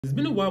It's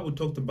been a while we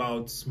talked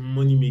about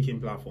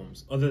money-making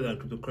platforms other than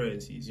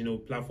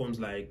cryptocurrencies, platforms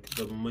like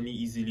the Money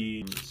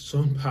Easily,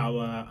 Sun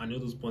Power, and all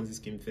those Ponzi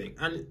scheme thing.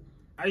 And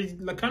I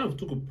kind of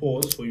took a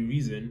pause for a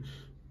reason,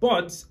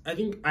 but I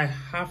think I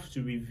have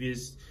to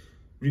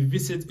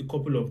revisit a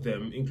couple of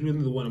them,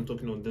 including the one I'm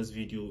talking on this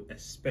video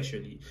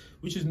especially,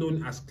 which is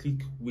known as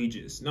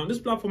Clickwages. Now, this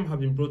platform has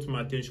been brought to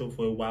my attention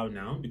for a while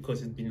now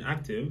because it's been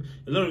active.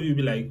 A lot of you will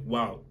be like,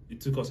 wow,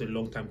 it took us a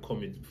long time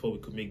coming before we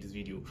could make this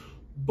video.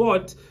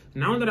 But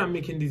now that I'm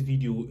making this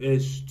video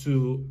is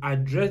to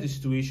address the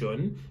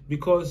situation,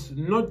 because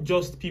not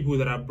just people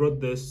that have brought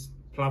this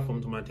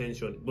platform to my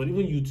attention, but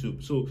even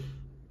YouTube. So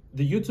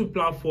the YouTube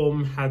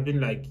platform has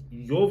been like,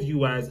 your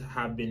viewers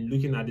have been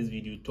looking at this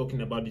video,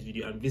 talking about this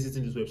video and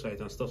visiting this website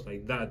and stuff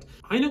like that.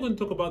 I'm not going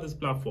to talk about this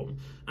platform.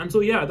 And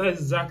so yeah, that is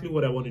exactly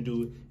what I want to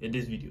do in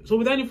this video. So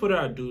without any further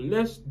ado,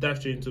 let's dive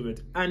straight into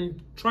it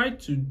and try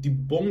to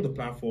debunk the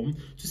platform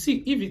to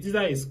see if it is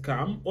either a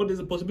scam or there's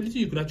a possibility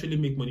you could actually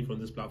make money from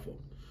this platform.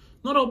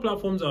 Not all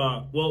platforms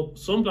are, well,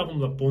 some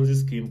platforms are Ponzi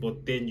scheme,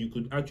 but then you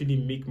could actually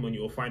make money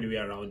or find a way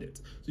around it.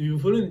 So if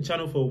you've been following the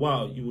channel for a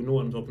while, you will know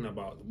what I'm talking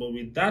about. But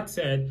with that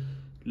said,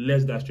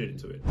 let's dive straight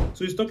into it.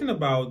 So it's talking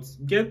about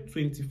get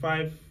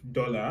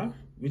 $25,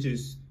 which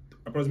is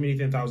approximately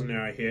 10,000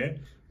 naira here,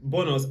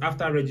 bonus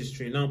after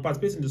registering. Now,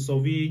 participate in the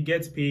survey,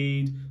 get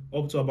paid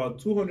up to about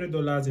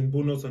 $200 in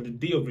bonus on the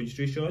day of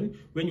registration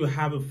when you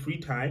have a free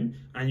time,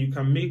 and you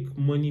can make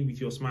money with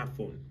your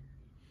smartphone.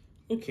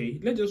 Okay,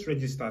 let's just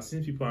register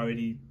since people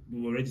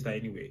will register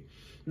anyway.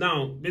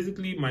 Now,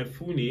 basically my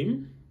full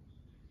name,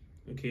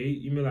 okay,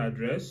 email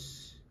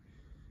address,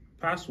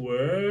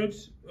 password,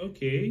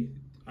 okay,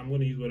 I'm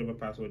going to use whatever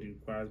password it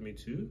requires me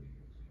to.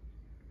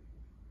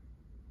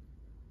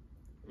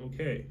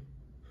 Okay.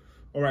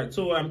 All right,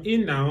 so I'm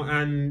in now,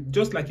 and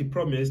just like it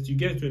promised, you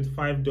get a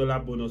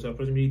 $25 bonus, or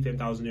approximately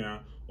 10,000 naira,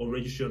 or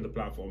registry on the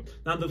platform.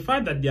 Now, the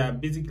fact that they are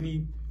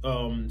basically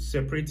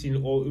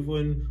separating or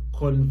even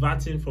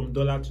converting from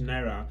dollar to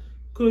naira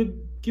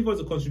could give us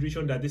a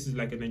consideration that this is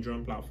like a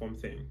Nigerian platform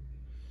thing.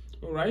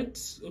 All right,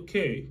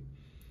 okay.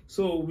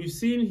 So we've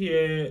seen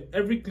here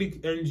every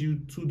click earns you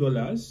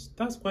 $2.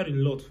 That's quite a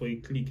lot for a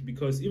click,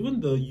 because even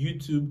the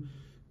YouTube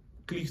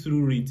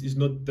click-through rate is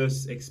not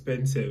this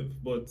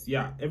expensive. But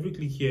yeah, every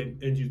click here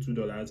earns you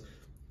 $2.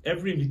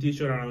 Every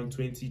invitation around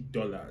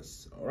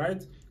 $20. All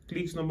right,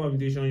 clicks, number of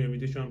invitation, your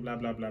invitation, blah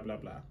blah blah blah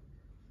blah.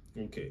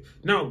 Okay,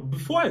 now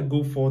before I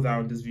go further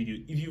on this video,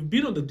 if you've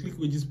been on the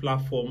Clickwages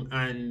platform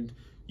and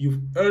you've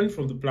earned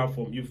from the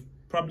platform, you've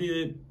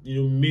probably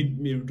made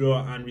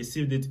withdrawal and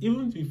received it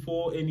even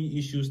before any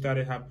issues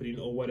started happening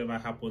or whatever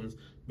happens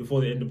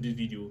before the end of this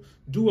video,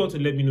 do well to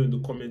let me know in the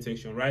comment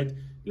section, right?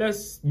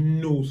 Let's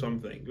know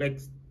something.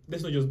 Let's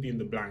not just be in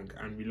the blank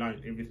and rely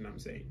on everything I'm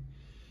saying.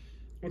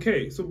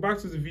 Okay, so back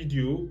to the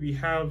video. We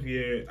have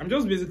here, I'm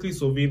just basically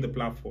surveying the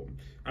platform,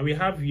 and we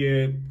have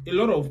here a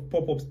lot of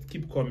pop-ups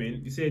keep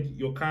coming. You said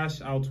your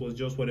cash out was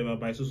just whatever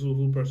by so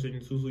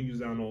person, so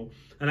user and all.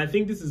 And I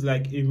think this is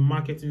like a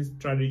marketing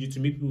strategy to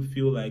make people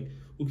feel like,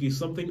 okay,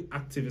 something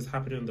active is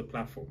happening on the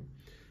platform.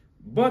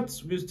 But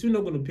we're still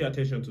not going to pay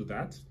attention to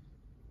that.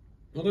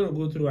 We're going to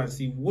go through and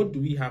see what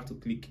do we have to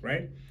click,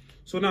 right?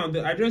 So now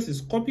the address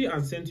is copy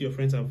and send to your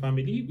friends and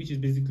family, which is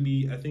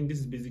basically, I think this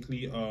is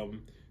basically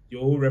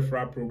your whole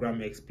referral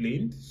program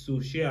explained. So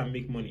share and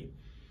make money.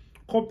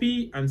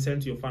 Copy and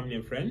send to your family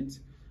and friends.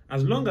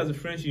 As long as the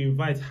friends you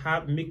invite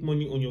make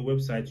money on your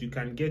website, you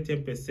can get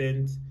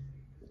 10%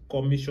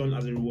 commission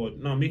as a reward.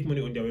 Now, make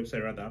money on their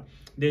website rather.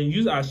 Then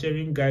use our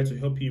sharing guide to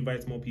help you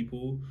invite more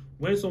people.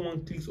 When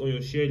someone clicks on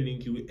your share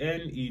link, you will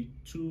earn a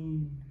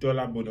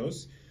 $2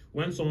 bonus.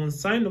 When someone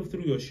signs up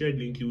through your shared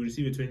link, you will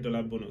receive a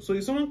 $20 bonus. So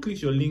if someone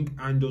clicks your link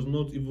and does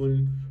not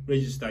even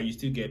register, you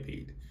still get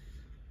paid.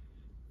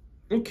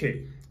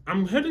 Okay,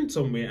 I'm heading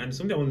somewhere and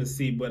something I want to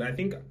say, but I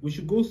think we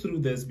should go through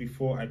this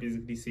before I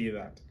basically say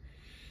that.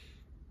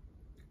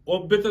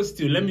 Or better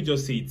still, let me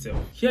just say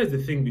itself. Here's the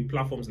thing with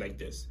platforms like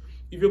this.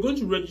 If you're going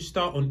to register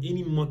on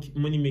any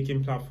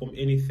money-making platform,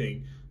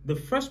 anything, the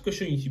first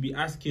question you should be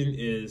asking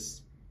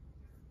is,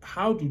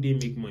 how do they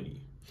make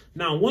money?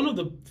 Now, one of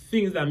the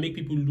things that make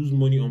people lose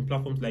money on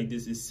platforms like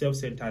this is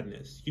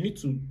self-centeredness. You need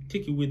to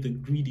take away the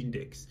greed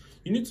index.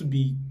 You need to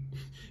be,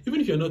 even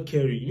if you're not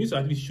caring, you need to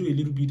at least show a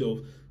little bit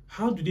of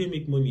how do they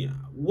make money?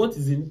 What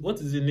is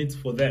in it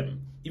for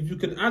them? If you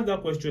can ask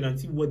that question and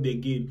see what they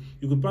gain,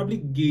 you could probably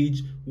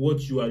gauge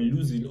what you are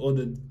losing or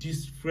the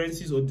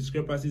differences or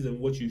discrepancies and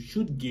what you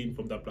should gain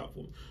from that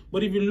platform.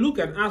 But if you look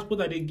and ask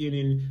what are they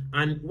gaining,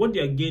 and what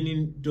they are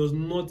gaining does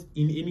not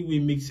in any way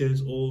make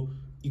sense or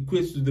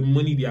equates to the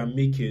money they are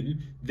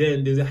making,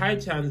 then there's a high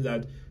chance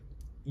that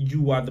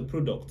you are the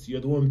product.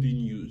 You're the one being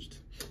used.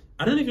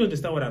 I don't know if you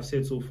understand what I've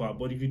said so far,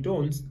 but if you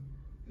don't,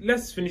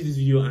 let's finish this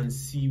video and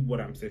see what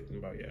I'm talking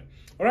about here.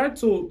 All right,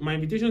 so my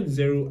invitation is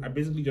 0. I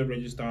basically just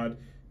registered,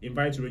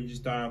 invite to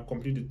register,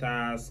 complete the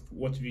task,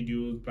 watch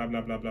videos, blah,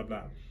 blah, blah, blah,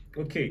 blah.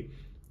 Okay,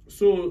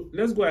 so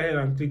let's go ahead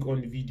and click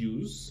on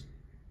videos.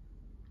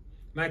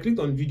 Now I clicked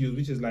on videos,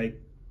 which is like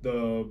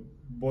the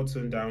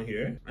button down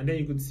here, and then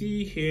you could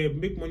see here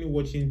make money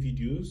watching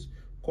videos,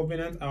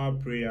 covenant hour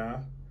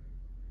prayer,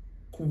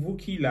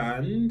 Kuvuki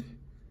land,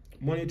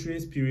 monitoring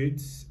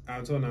spirits,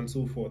 and so on and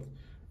so forth.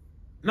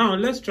 Now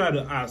let's try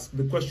to ask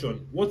the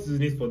question, what is the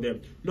need for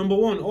them? Number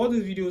one, all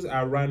these videos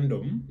are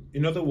random.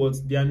 In other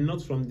words, they are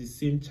not from the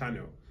same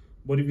channel.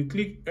 But if you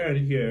click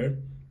earn here,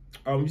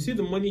 you see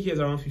the money here is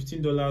around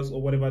 $15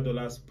 or whatever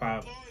dollars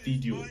per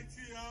video.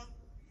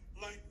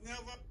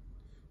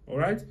 All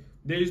right,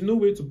 there is no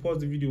way to pause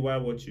the video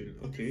while watching.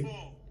 Okay,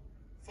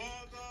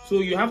 so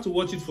you have to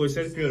watch it for a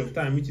certain period of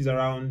time, which is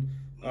around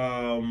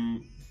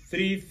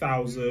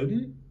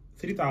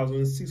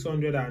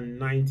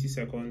 3,690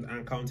 seconds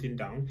and counting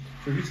down.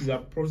 So which is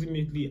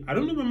approximately, I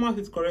don't know if my math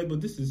is correct, but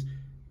this is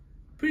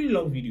pretty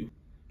long video.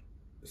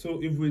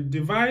 So if we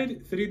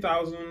divide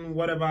 3,000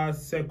 whatever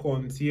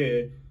seconds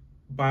here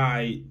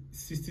by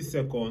 60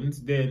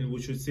 seconds, then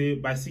we should say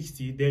by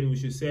 60, then we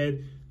should say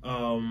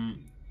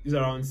is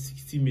around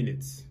 60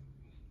 minutes,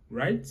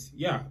 right?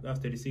 Yeah, that's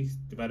 36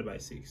 divided by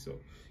 6.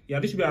 So yeah,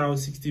 this should be around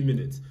 60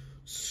 minutes.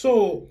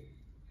 So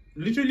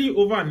literally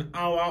over an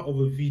hour of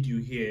a video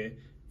here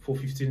for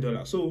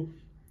 $15. So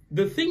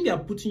the thing they're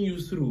putting you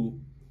through,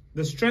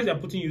 the stress they're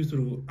putting you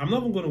through, I'm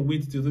not even going to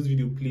wait till this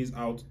video plays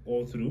out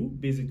all through,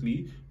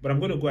 basically, but I'm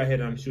going to go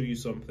ahead and show you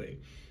something.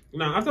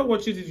 Now, after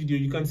watching this video,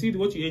 you can see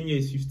what you earn here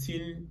is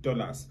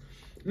 $15.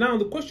 Now,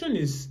 the question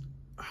is,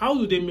 how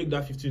do they make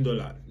that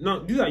 $15? Now,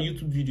 these are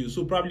YouTube videos,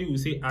 so probably we'll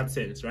say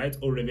AdSense, right?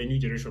 Or revenue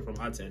generation from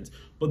AdSense.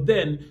 But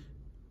then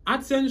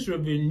AdSense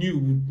revenue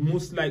would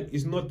most like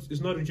it's not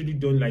usually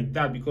done like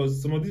that,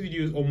 because some of these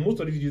videos or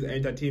most of these videos are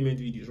entertainment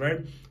videos,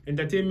 right?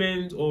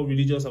 Entertainment or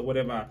religious or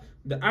whatever.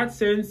 The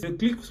AdSense, the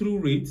click-through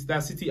rate,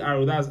 that's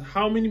CTR, that's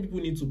how many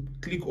people need to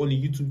click on a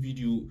YouTube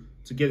video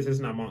to get a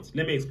certain amount.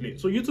 Let me explain.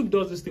 So YouTube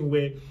does this thing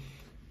where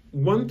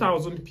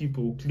 1,000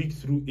 people click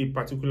through a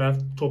particular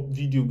top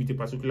video with a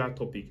particular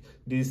topic.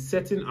 There's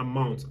certain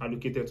amounts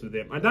allocated to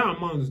them, and that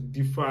amount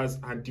differs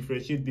and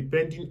differentiates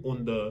depending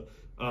on the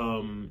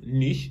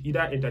niche,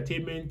 either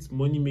entertainment,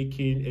 money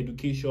making,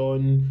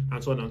 education,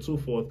 and so on and so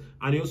forth.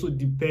 And it also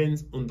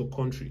depends on the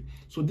country.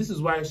 So this is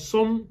why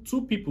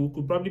two people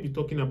could probably be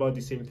talking about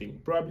the same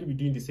thing, probably be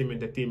doing the same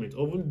entertainment,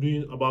 or even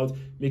doing about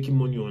making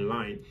money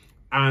online.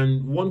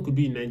 And one could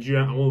be in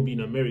Nigeria and one will be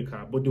in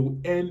America, but they will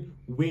earn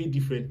way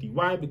differently.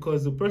 Why?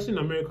 Because the person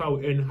in America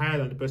will earn higher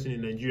than the person in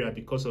Nigeria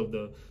because of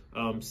the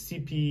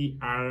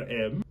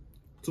CPRM.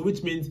 So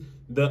which means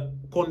the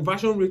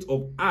conversion rate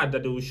of ad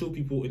that they will show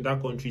people in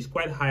that country is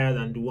quite higher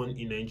than the one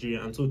in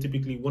Nigeria. And so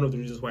typically one of the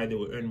reasons why they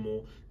will earn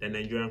more than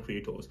Nigerian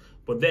creators.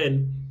 But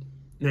then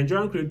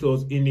Nigerian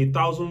creators in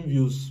 1,000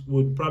 views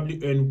would probably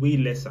earn way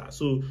lesser.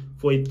 So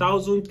for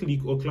 1,000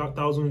 click or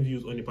 1,000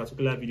 views on a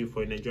particular video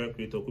for a Nigerian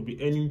creator could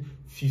be earning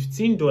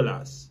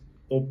 $15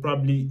 or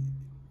probably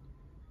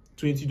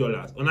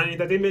 $20 on an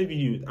entertainment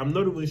video. I'm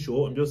not even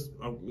sure. I'm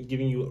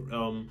giving you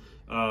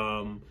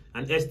an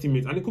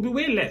estimate, and it could be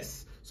way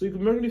less. So you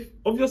could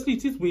obviously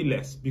it is way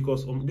less,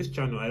 because on this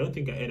channel I don't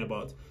think I earn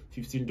about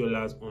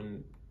 $15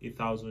 on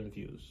 1,000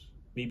 views.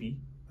 Maybe,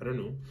 I don't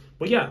know.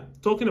 But yeah,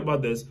 talking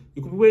about this,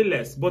 it could be way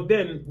less. But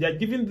then they're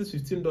giving this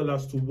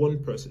 $15 to one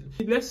person.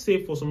 Let's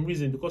say for some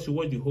reason, because you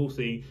watch the whole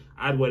thing,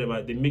 add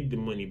whatever, they make the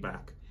money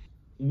back.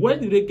 Where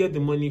do they get the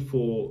money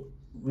for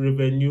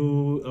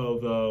revenue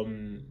of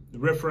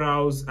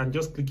referrals and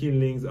just clicking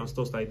links and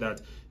stuff like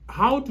that?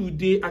 How do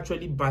they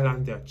actually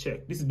balance their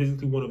check? This is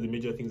basically one of the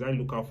major things I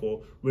look out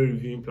for when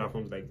reviewing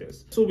platforms like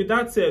this. So with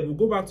that said, we'll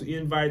go back to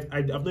invite.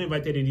 I've not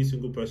invited any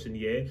single person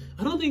here.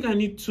 I don't think I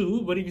need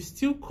to, but if you're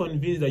still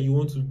convinced that you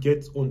want to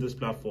get on this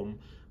platform,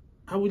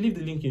 I will leave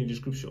the link in the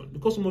description,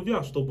 because some of you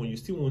are stubborn, you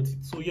still want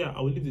it. So yeah,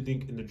 I will leave the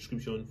link in the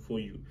description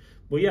for you.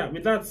 But yeah,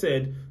 with that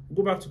said,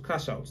 we'll go back to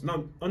cash out.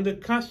 Now on the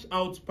cash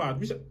out part,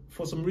 which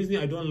for some reason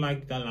I don't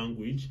like that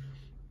language.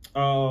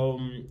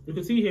 You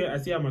can see here I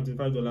see I'm at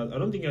 $25. I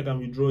don't think I can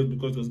withdraw it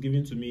because it was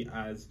given to me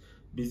as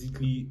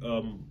basically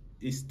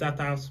a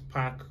starters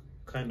pack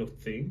kind of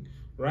thing,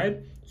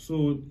 right?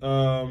 So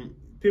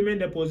payment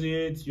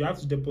deposit, you have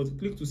to deposit,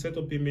 click to set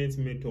up payment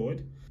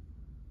method,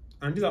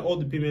 and these are all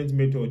the payment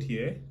method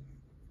here.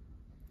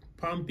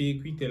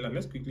 PalmPay, QuickTeller,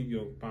 let's quickly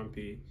go on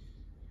PalmPay,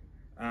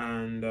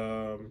 and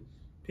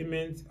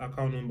payment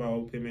account number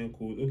or payment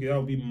code. Okay, that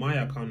will be my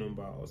account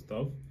number or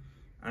stuff.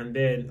 And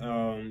then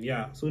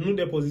yeah, so no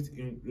deposit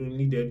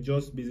needed,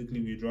 just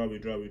basically withdraw.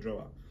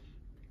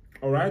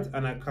 All right,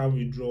 and I can't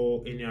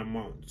withdraw any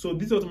amount. So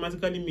this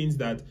automatically means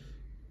that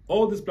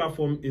all this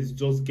platform is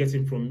just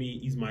getting from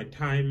me is my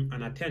time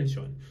and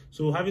attention.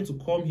 So having to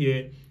come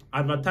here,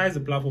 advertise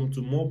the platform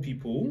to more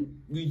people,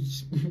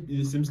 which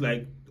it seems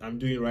like I'm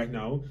doing right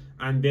now,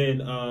 and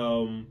then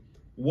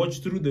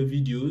watch through the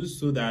videos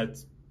so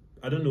that,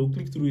 I don't know,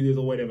 click through it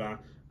or whatever,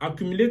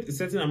 accumulate a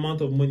certain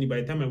amount of money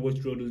by the time I watch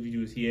through all those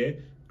videos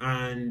here,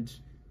 and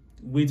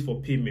wait for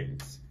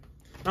payments.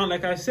 Now,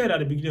 like I said at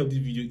the beginning of this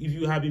video, if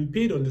you have been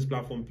paid on this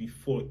platform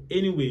before,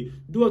 anyway,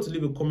 do want to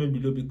leave a comment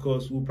below,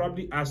 because we'll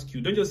probably ask you.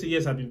 Don't just say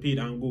yes, I've been paid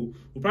and go.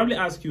 We'll probably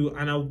ask you,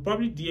 and I'll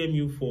probably DM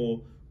you for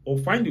or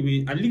find a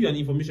way and leave your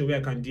information where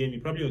I can DM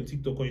you, probably on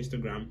TikTok or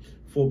Instagram,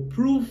 for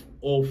proof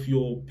of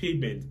your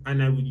payment,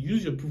 and I will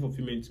use your proof of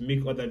payment to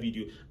make other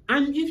video.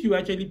 And if you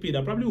actually paid,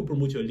 I probably will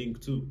promote your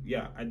link too.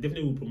 Yeah, I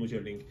definitely will promote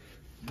your link.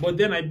 But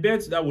then I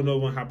bet that will not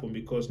even happen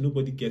because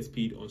nobody gets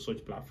paid on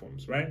such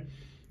platforms, right?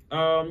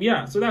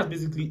 Yeah, so that's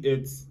basically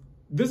it.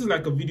 This is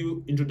like a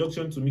video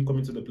introduction to me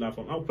coming to the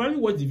platform. I'll probably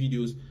watch the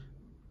videos,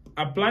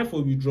 apply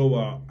for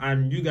withdrawal,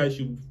 and you guys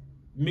should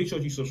make sure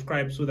you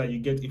subscribe so that you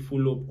get a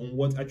follow-up on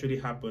what actually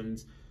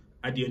happens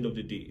at the end of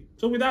the day.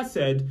 So with that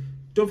said,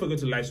 don't forget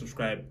to like,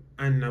 subscribe,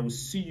 and I will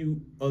see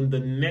you on the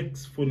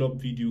next follow-up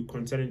video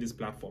concerning this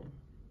platform.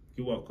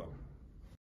 You're welcome.